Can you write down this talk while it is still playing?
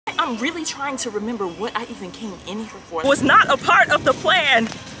I'm really trying to remember what I even came in here for. It was not a part of the plan.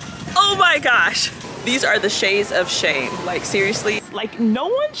 Oh my gosh. These are the shades of shame. Like seriously, like no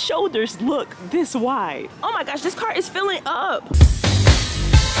one's shoulders look this wide. Oh my gosh, this car is filling up.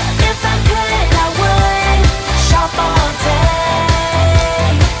 If I could, I would shop all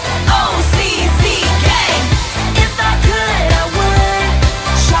day. OCC gang. If I could, I would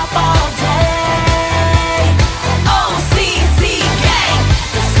shop all day. OCC gang.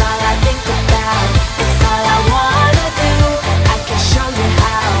 That's all I think about. It's all I wanna do. I can show you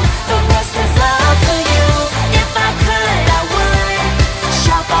how. The rest is up to you. If I could, I would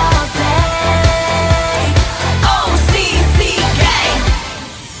shop all day. OCC gang.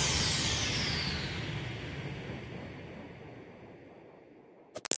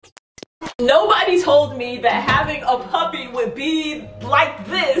 Nobody told me that having a puppy would be like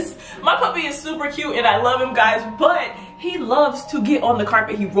this. My puppy is super cute and I love him, guys, but he loves to get on the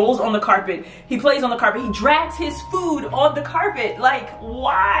carpet. He rolls on the carpet. He plays on the carpet. He drags his food on the carpet. Like,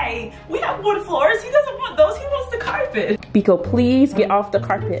 why? We have wood floors. He doesn't want those. He wants the carpet. Biko, please get off the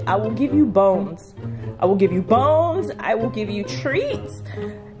carpet. I will give you bones. I will give you bones. I will give you treats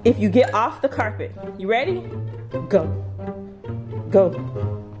if you get off the carpet. You ready? Go. Go.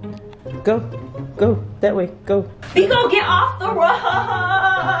 Go, go, that way, go. Biko, get off the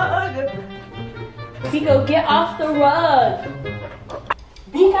rug! Biko, get off the rug!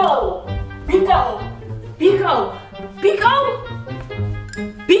 Biko! Biko! Biko! Biko!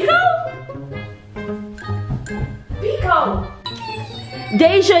 Biko! Biko!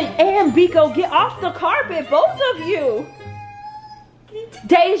 Deja and Biko, get off the carpet, both of you!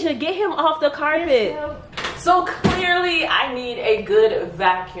 Deja, get him off the carpet. So clearly I need a good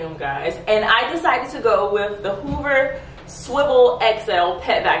vacuum, guys, and I decided to go with the Hoover Swivel XL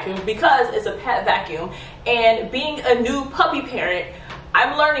pet vacuum because it's a pet vacuum, and being a new puppy parent,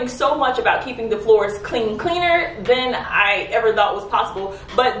 I'm learning so much about keeping the floors cleaner than I ever thought was possible.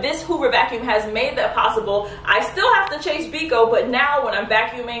 But this Hoover vacuum has made that possible. I still have to chase Biko, but now when I'm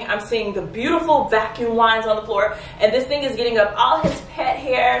vacuuming, I'm seeing the beautiful vacuum lines on the floor, and this thing is getting up all his pet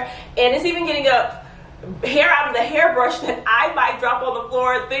hair, and it's even getting up hair out of the hairbrush that I might drop on the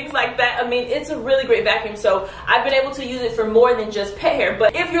floor, things like that. I mean, it's a really great vacuum, so I've been able to use it for more than just pet hair.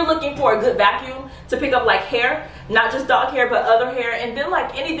 But if you're looking for a good vacuum to pick up like hair, not just dog hair but other hair, and then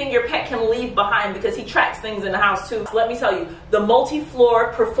like anything your pet can leave behind, because he tracks things in the house too. Let me tell you, the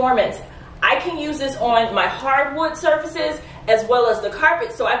multi-floor performance, I can use this on my hardwood surfaces as well as the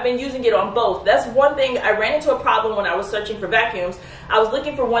carpet, so I've been using it on both. That's one thing. I ran into a problem when I was searching for vacuums. I was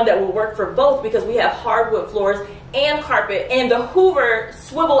looking for one that would work for both because we have hardwood floors and carpet, and the Hoover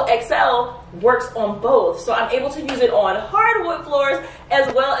Swivel XL works on both. So I'm able to use it on hardwood floors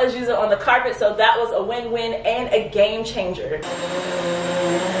as well as use it on the carpet, so that was a win-win and a game changer.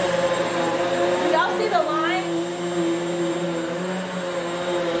 Y'all see the line?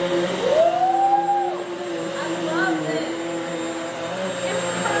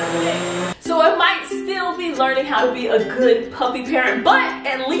 So I might still be learning how to be a good puppy parent, but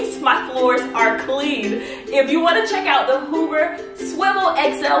at least my floors are clean. If you want to check out the Hoover Swivel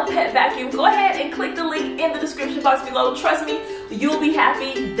XL Pet Vacuum, go ahead and click the link in the description box below. Trust me, you'll be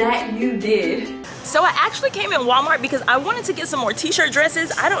happy that you did. So I actually came in Walmart because I wanted to get some more t-shirt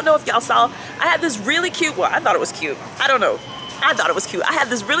dresses. I don't know if y'all saw, I had this really cute, well, I thought it was cute. I don't know. I thought it was cute. I had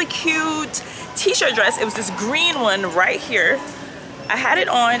this really cute t-shirt dress. It was this green one right here. I had it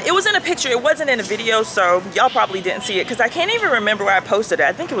on. It was in a picture. It wasn't in a video, so y'all probably didn't see it because I can't even remember where I posted it.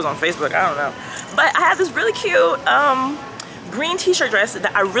 I think it was on Facebook. I don't know. But I had this really cute green t-shirt dress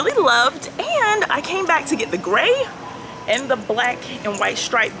that I really loved, and I came back to get the gray and the black and white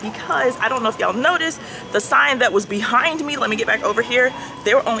stripe because I don't know if y'all noticed the sign that was behind me. Let me get back over here.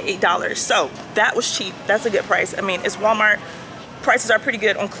 They were only $8, so that was cheap. That's a good price. I mean, it's Walmart. Prices are pretty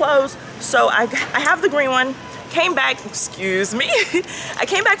good on clothes. So I have the green one. Came back, excuse me, I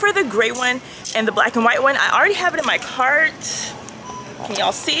came back for the gray one and the black and white one. I already have it in my cart. Can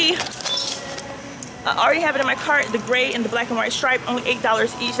y'all see? I already have it in my cart. The gray and the black and white stripe, only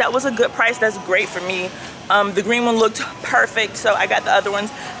 $8 each. That was a good price. That's great for me. The green one looked perfect, so I got the other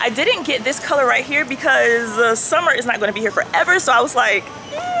ones. I didn't get this color right here because summer is not going to be here forever, so I was like,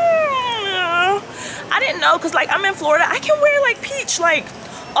 I didn't know, because like I'm in Florida. I can wear like peach like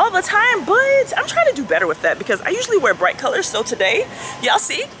all the time, but I'm trying to do better with that because I usually wear bright colors. So today, y'all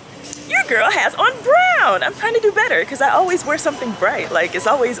see, your girl has on brown. I'm trying to do better because I always wear something bright. Like it's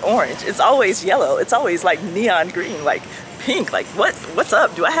always orange, it's always yellow, it's always like neon green, like pink. Like what's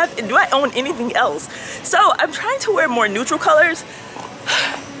up? Do I own anything else? So I'm trying to wear more neutral colors.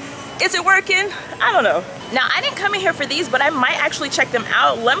 Is it working? I don't know. Now, I didn't come in here for these, but I might actually check them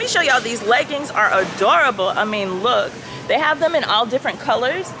out. Let me show y'all, these leggings are adorable. I mean, look, they have them in all different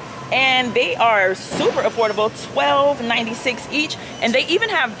colors and they are super affordable, $12.96 each. And they even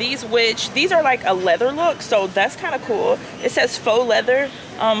have these, which these are like a leather look, so that's kind of cool. It says faux leather,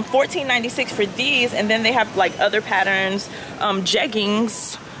 $14.96 for these. And then they have like other patterns,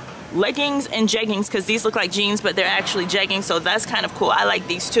 jeggings, leggings and jeggings, because these look like jeans but they're actually jeggings, so that's kind of cool. I like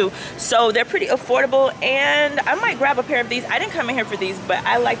these too, so they're pretty affordable and I might grab a pair of these. I didn't come in here for these, but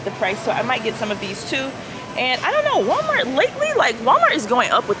I like the price, so I might get some of these too. And I don't know, Walmart lately, like Walmart is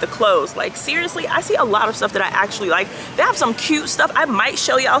going up with the clothes. Like seriously, I see a lot of stuff that I actually like. They have some cute stuff I might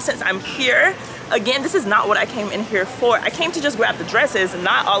show y'all since I'm here. Again, this is not what I came in here for. I came to just grab the dresses,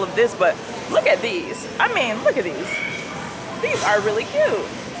 not all of this, but look at these. I mean, look at these. These are really cute.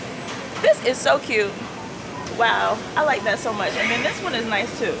 This is so cute. Wow, I like that so much. And then this one is nice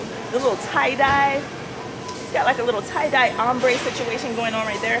too. The little tie-dye. It's got like a little tie-dye ombre situation going on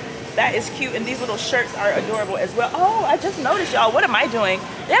right there. That is cute. And these little shirts are adorable as well. Oh, I just noticed, y'all. What am I doing?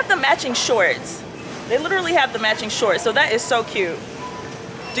 They have the matching shorts. They literally have the matching shorts. So that is so cute.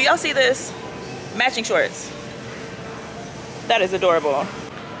 Do y'all see this? Matching shorts. That is adorable.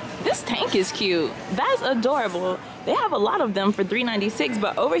 This tank is cute. That's adorable. They have a lot of them for $3.96,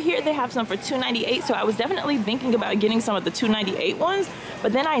 but over here they have some for $2.98. So I was definitely thinking about getting some of the $2.98 ones,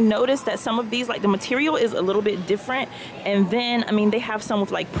 but then I noticed that some of these, like the material is a little bit different. And then, I mean, they have some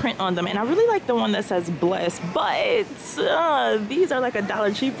with like print on them, and I really like the one that says blessed, but these are like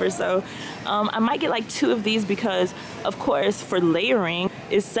 $1 cheaper. So I might get like 2 of these because, of course, for layering,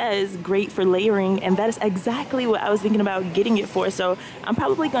 it says great for layering, and that is exactly what I was thinking about getting it for. So I'm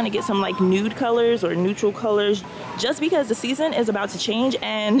probably going to get some like nude colors or neutral colors, just because the season is about to change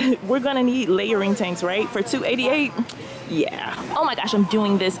and we're gonna need layering tanks, right? For $2.88. Yeah. Oh my gosh, I'm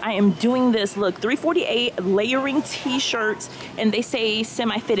doing this. I am doing this. Look, $3.48 layering t-shirts, and they say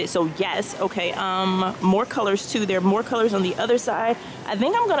semi-fitted, so yes. Okay, more colors too. There are more colors on the other side. I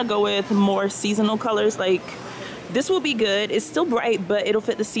think I'm gonna go with more seasonal colors. Like, this will be good. It's still bright, but it'll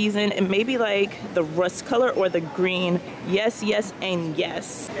fit the season, and maybe like the rust color or the green. Yes, yes, and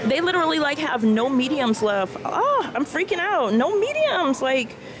yes. They literally like have no mediums left. Oh, I'm freaking out. No mediums.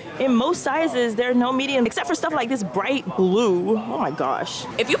 Like, in most sizes, there are no mediums, except for stuff like this bright blue. Oh my gosh.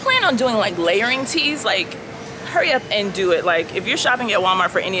 If you plan on doing like layering tees, like, hurry up and do it. Like, if you're shopping at Walmart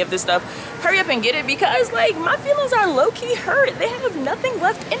for any of this stuff, hurry up and get it, because like my feelings are low-key hurt. They have nothing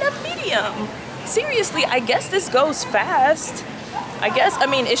left in a medium. Seriously, I guess this goes fast. I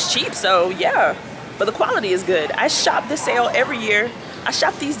mean, it's cheap, so yeah, but the quality is good. I shop this sale every year. I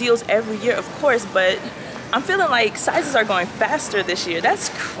shop these deals every year, of course, but I'm feeling like sizes are going faster this year. That's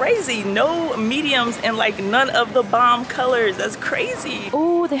crazy. No mediums and like none of the bomb colors. That's crazy.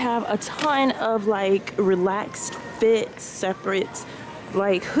 Oh, they have a ton of like relaxed fit separates,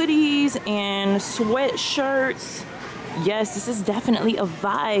 like hoodies and sweatshirts. Yes, this is definitely a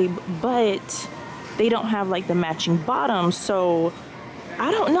vibe, but they don't have like the matching bottoms. So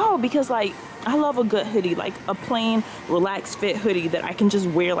I don't know, because like I love a good hoodie, like a plain relaxed fit hoodie that I can just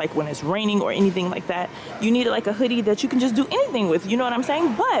wear like when it's raining or anything like that. You need like a hoodie that you can just do anything with, you know what I'm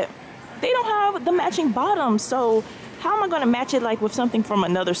saying? But they don't have the matching bottoms, so how am I gonna match it like with something from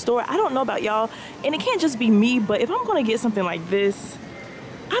another store? I don't know about y'all, and it can't just be me, but if I'm gonna get something like this,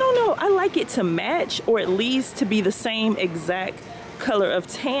 I don't know, I like it to match, or at least to be the same exact color of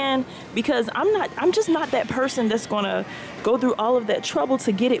tan, because I'm just not that person that's gonna go through all of that trouble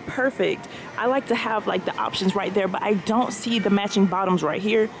to get it perfect. I like to have like the options right there, but I don't see the matching bottoms right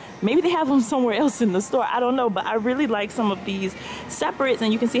here. Maybe they have them somewhere else in the store, I don't know, but I really like some of these separates,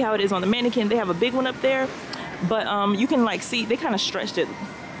 and you can see how it is on the mannequin. They have a big one up there, but you can like see they kind of stretched it.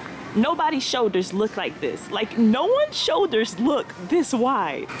 Nobody's shoulders look like this. Like, no one's shoulders look this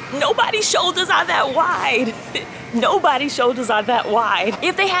wide. Nobody's shoulders are that wide. Nobody's shoulders are that wide.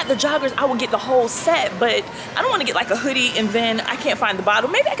 If they had the joggers, I would get the whole set, but I don't want to get like a hoodie and then I can't find the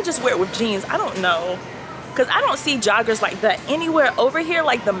bottom. Maybe I could just wear it with jeans. I don't know, because I don't see joggers like that anywhere over here,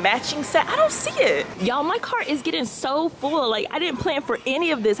 like the matching set. I don't see it. Y'all, my cart is getting so full. Like, I didn't plan for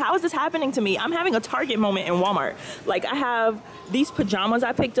any of this. How is this happening to me? I'm having a Target moment in Walmart. Like, I have these pajamas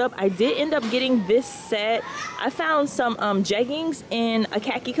I picked up. I did end up getting this set. I found some jeggings in a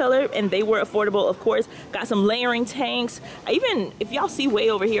khaki color, and they were affordable, of course. Got some layering tanks. I even, if y'all see way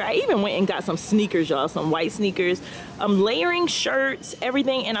over here, I even went and got some sneakers, y'all, some white sneakers, layering shirts,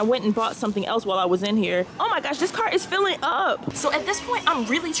 everything. And I went and bought something else while I was in here. Oh my gosh, this cart is filling up. So at this point, I'm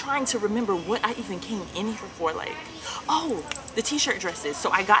really trying to remember what I even came in here for. Like, oh, the t-shirt dresses. So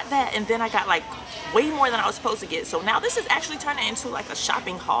I got that, and then I got like way more than I was supposed to get. So now this is actually turning into like a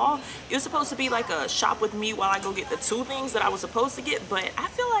shopping haul. It was supposed to be like a shop with me while I go get the 2 things that I was supposed to get, but I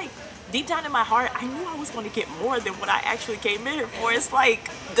feel like deep down in my heart, I knew I was going to get more than what I actually came in here for. It's like,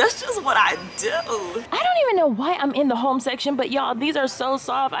 that's just what I do. I don't even know why I'm in the home section, but y'all, these are so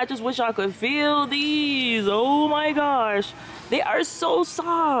soft. I just wish y'all could feel these. Oh my gosh. They are so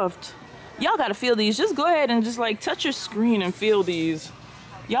soft. Y'all gotta feel these. Just go ahead and just like touch your screen and feel these.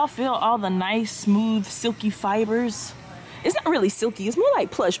 Y'all feel all the nice, smooth, silky fibers. It's not really silky, it's more like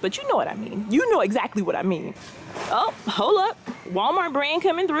plush, but you know what I mean. You know exactly what I mean. Oh, hold up. Walmart brand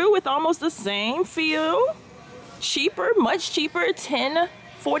coming through with almost the same feel. Cheaper, much cheaper,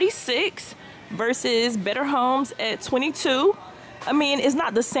 $10.46 versus Better Homes at $22. I mean, it's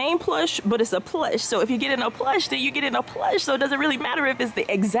not the same plush, but it's a plush. So if you get in a plush, then you get in a plush. So it doesn't really matter if it's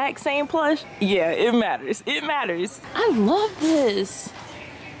the exact same plush. Yeah, it matters. It matters. I love this.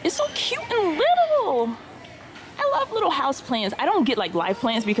 It's so cute and little. I love little house plants. I don't get like live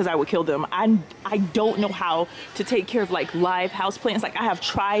plants because I would kill them. I don't know how to take care of like live house plants. Like I have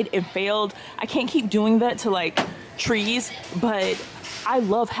tried and failed. I can't keep doing that to like trees, but I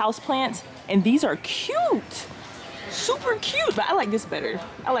love house plants and these are cute. Super cute, but I like this better.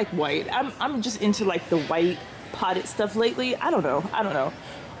 I like white. I'm just into like the white potted stuff lately. I don't know.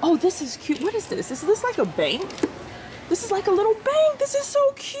 Oh, this is cute. What is this? Is this like a bank? This is like a little bank. This is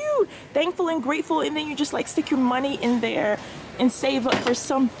so cute. Thankful and grateful, and then you just like stick your money in there and save up for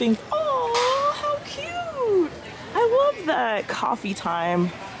something. Oh, how cute. I love that. Coffee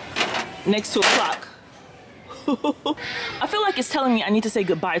time next to a clock. I feel like it's telling me I need to say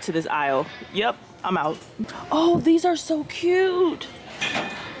goodbye to this aisle. Yep, I'm out. Oh, these are so cute.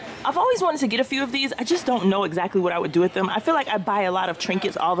 I've always wanted to get a few of these. I just don't know exactly what I would do with them. I feel like I buy a lot of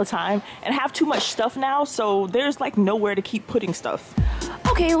trinkets all the time and have too much stuff now, so there's like nowhere to keep putting stuff.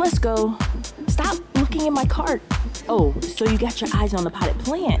 Okay, let's go. Stop looking in my cart. Oh, so you got your eyes on the potted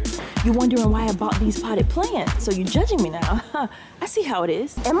plant. You're wondering why I bought these potted plants, so you're judging me now. I see how it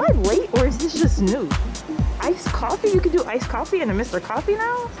is. Am I late or is this just new? Iced coffee? You can do iced coffee in a Mr. Coffee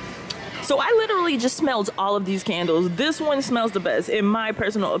now? So I literally just smelled all of these candles. This one smells the best, in my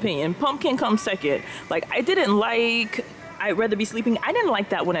personal opinion. Pumpkin comes second. Like, I'd rather be sleeping. I didn't like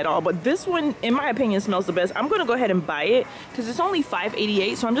that one at all, but this one, in my opinion, smells the best. I'm gonna go ahead and buy it because it's only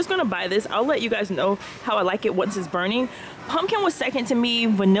 $5.88, so I'm just gonna buy this. I'll let you guys know how I like it once it's burning. Pumpkin was second to me.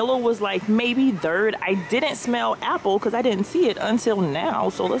 Vanilla was like maybe third. I didn't smell apple because I didn't see it until now,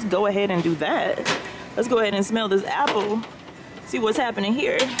 so let's go ahead and do that. Let's go ahead and smell this apple. See what's happening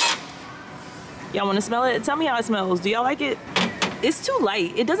here. Y'all want to smell it? Tell me how it smells. Do y'all like it? It's too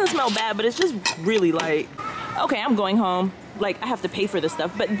light. It doesn't smell bad, but it's just really light. Okay, I'm going home. Like, I have to pay for this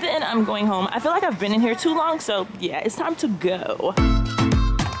stuff, but then I'm going home. I feel like I've been in here too long, so yeah, it's time to go.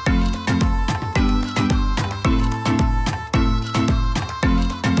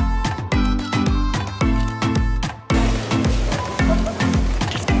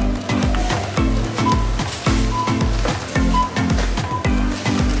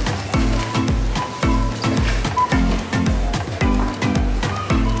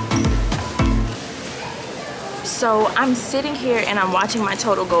 So I'm sitting here and I'm watching my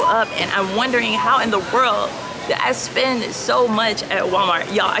total go up and I'm wondering how in the world did I spend so much at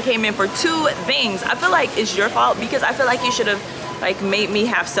Walmart. Y'all, I came in for 2 things. I feel like it's your fault because I feel like you should have like made me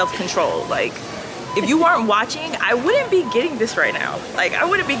have self-control. Like if you weren't watching, I wouldn't be getting this right now. Like I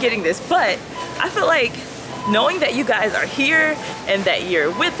wouldn't be getting this, but I feel like knowing that you guys are here and that you're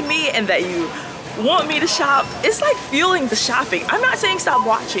with me and that you want me to shop, it's like fueling the shopping. I'm not saying stop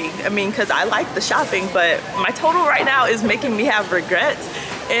watching, I mean, because I like the shopping, but my total right now is making me have regrets,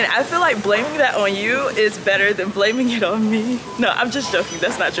 and I feel like blaming that on you is better than blaming it on me. No, I'm just joking,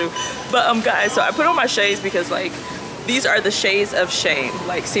 that's not true. But guys, so I put on my shades because like these are the shades of shame.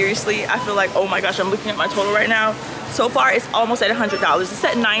 Like seriously, I feel like, oh my gosh, I'm looking at my total right now. So far it's almost at $100. It's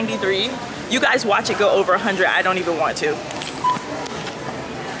at 93. You guys watch it go over 100. I don't even want to.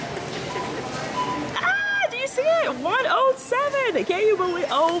 107. Can you believe?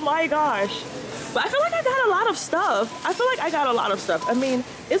 Oh my gosh. But I feel like I got a lot of stuff. I mean,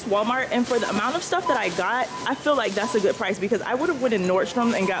 it's Walmart, and for the amount of stuff that I got, I feel like that's a good price because I would have went in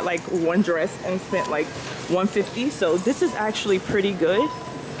Nordstrom and got like one dress and spent like $150. So this is actually pretty good.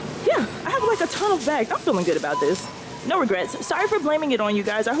 Yeah, I have like a ton of bags. I'm feeling good about this. No regrets. Sorry for blaming it on you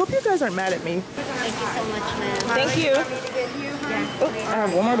guys. I hope you guys aren't mad at me. Thank you so much, ma'am. Thank you. Yeah. Oh, I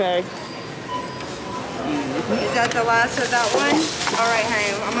have one more bag. Is that the last of that one? All right,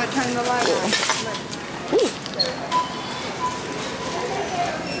 honey. I'm gonna turn the light on.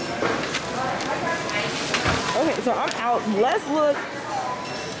 Okay, so I'm out.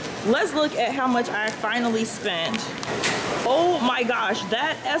 Let's look at how much I finally spent. Oh my gosh,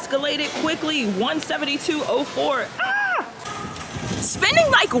 that escalated quickly. 172.04. Ah! Spending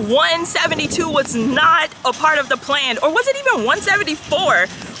like 172 was not a part of the plan, or was it even 174?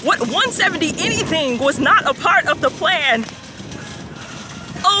 What, 170 anything was not a part of the plan.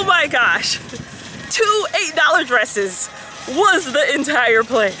 Oh my gosh. 2 $8 dresses was the entire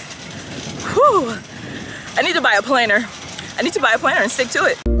plan. Whew. I need to buy a planner. I need to buy a planner and stick to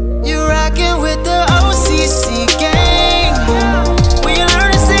it. You rockin' with the OCC